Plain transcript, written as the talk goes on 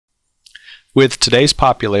With today's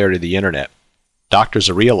popularity of the internet, doctors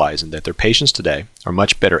are realizing that their patients today are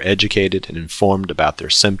much better educated and informed about their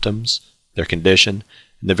symptoms, their condition,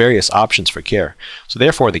 and the various options for care. So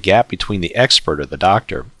therefore, the gap between the expert or the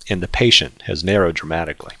doctor and the patient has narrowed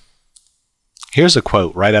dramatically. Here's a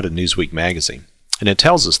quote right out of Newsweek magazine, and it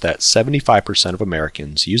tells us that 75% of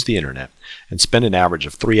Americans use the internet and spend an average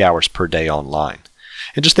of 3 hours per day online.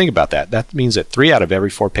 And just think about that. That means that 3 out of every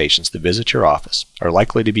 4 patients that visit your office are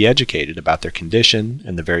likely to be educated about their condition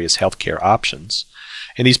and the various healthcare options.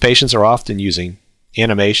 And these patients are often using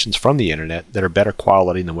animations from the internet that are better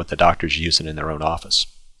quality than what the doctor's using in their own office.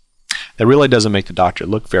 That really doesn't make the doctor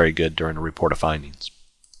look very good during a report of findings.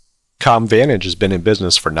 ComVantage has been in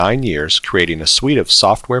business for 9 years, creating a suite of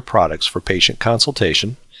software products for patient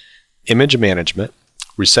consultation, image management,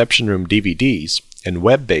 reception room DVDs, and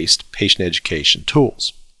web-based patient education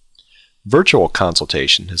tools. Virtual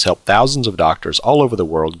consultation has helped thousands of doctors all over the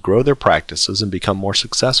world grow their practices and become more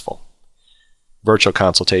successful. Virtual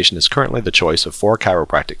consultation is currently the choice of 4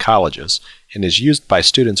 chiropractic colleges and is used by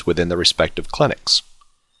students within their respective clinics.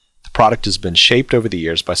 The product has been shaped over the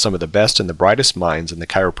years by some of the best and the brightest minds in the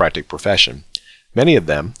chiropractic profession. Many of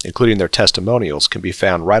them, including their testimonials, can be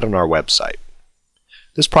found right on our website.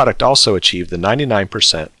 This product also achieved the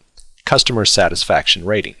 99% customer satisfaction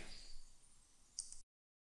rating.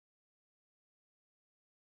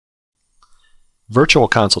 Virtual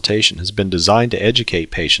consultation has been designed to educate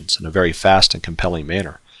patients in a very fast and compelling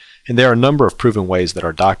manner, and there are a number of proven ways that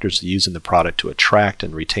our doctors are using the product to attract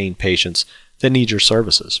and retain patients that need your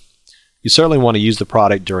services. You certainly want to use the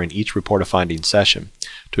product during each report of findings session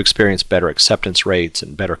to experience better acceptance rates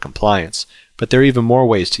and better compliance, but there are even more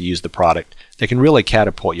ways to use the product that can really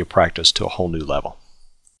catapult your practice to a whole new level.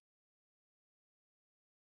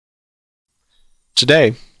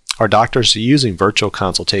 Today, our doctors are using virtual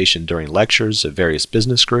consultation during lectures at various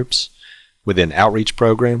business groups, within outreach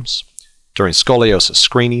programs, during scoliosis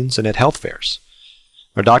screenings, and at health fairs.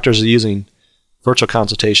 Our doctors are using virtual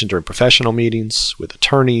consultation during professional meetings, with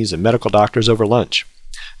attorneys and medical doctors over lunch.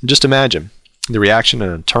 And just imagine the reaction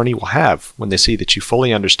an attorney will have when they see that you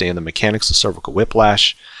fully understand the mechanics of cervical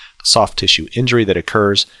whiplash, the soft tissue injury that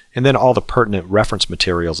occurs, and then all the pertinent reference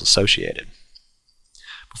materials associated.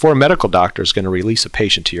 Before a medical doctor is going to release a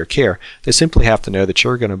patient to your care, they simply have to know that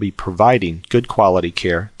you're going to be providing good quality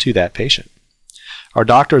care to that patient. Our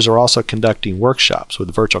doctors are also conducting workshops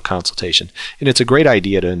with virtual consultation, and it's a great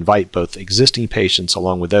idea to invite both existing patients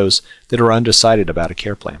along with those that are undecided about a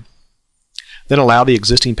care plan. Then allow the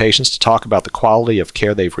existing patients to talk about the quality of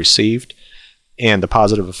care they've received and the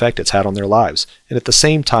positive effect it's had on their lives, and at the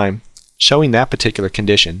same time showing that particular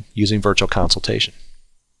condition using virtual consultation.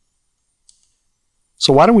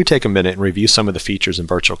 So why don't we take a minute and review some of the features in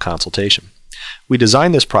virtual consultation. We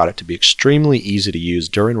designed this product to be extremely easy to use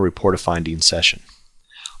during a report of findings session.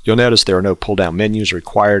 You'll notice there are no pull-down menus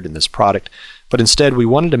required in this product, but instead we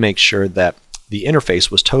wanted to make sure that the interface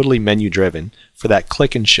was totally menu-driven for that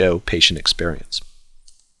click-and-show patient experience.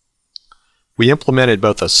 We implemented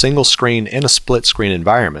both a single-screen and a split-screen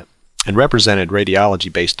environment and represented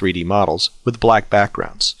radiology-based 3D models with black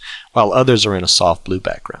backgrounds, while others are in a soft blue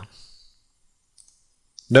background.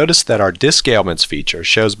 Notice that our disc ailments feature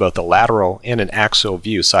shows both a lateral and an axial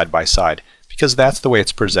view side by side because that's the way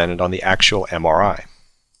it's presented on the actual MRI.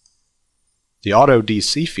 The Auto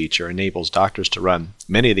DC feature enables doctors to run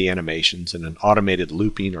many of the animations in an automated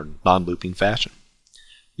looping or non-looping fashion.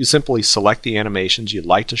 You simply select the animations you'd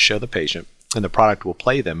like to show the patient and the product will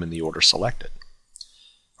play them in the order selected.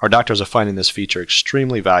 Our doctors are finding this feature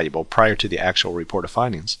extremely valuable prior to the actual report of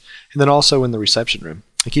findings and then also in the reception room.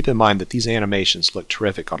 And keep in mind that these animations look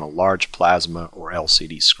terrific on a large plasma or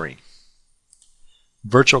LCD screen.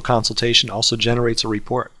 Virtual consultation also generates a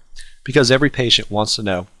report because every patient wants to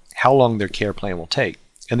know how long their care plan will take,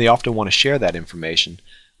 and they often want to share that information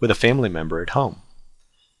with a family member at home.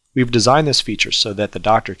 We've designed this feature so that the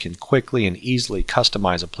doctor can quickly and easily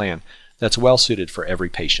customize a plan that's well suited for every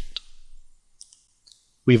patient.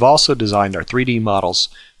 We've also designed our 3D models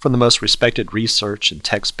from the most respected research and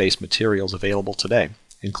text-based materials available today,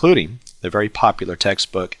 including the very popular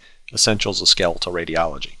textbook, Essentials of Skeletal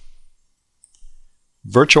Radiology.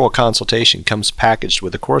 Virtual consultation comes packaged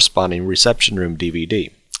with a corresponding reception room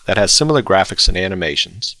DVD that has similar graphics and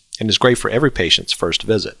animations and is great for every patient's first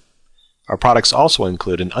visit. Our products also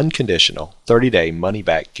include an unconditional 30-day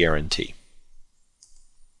money-back guarantee.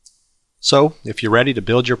 So, if you're ready to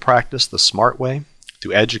build your practice the smart way,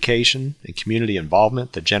 through education and community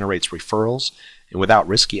involvement that generates referrals and without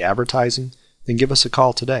risky advertising, then give us a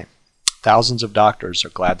call today. Thousands of doctors are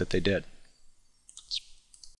glad that they did.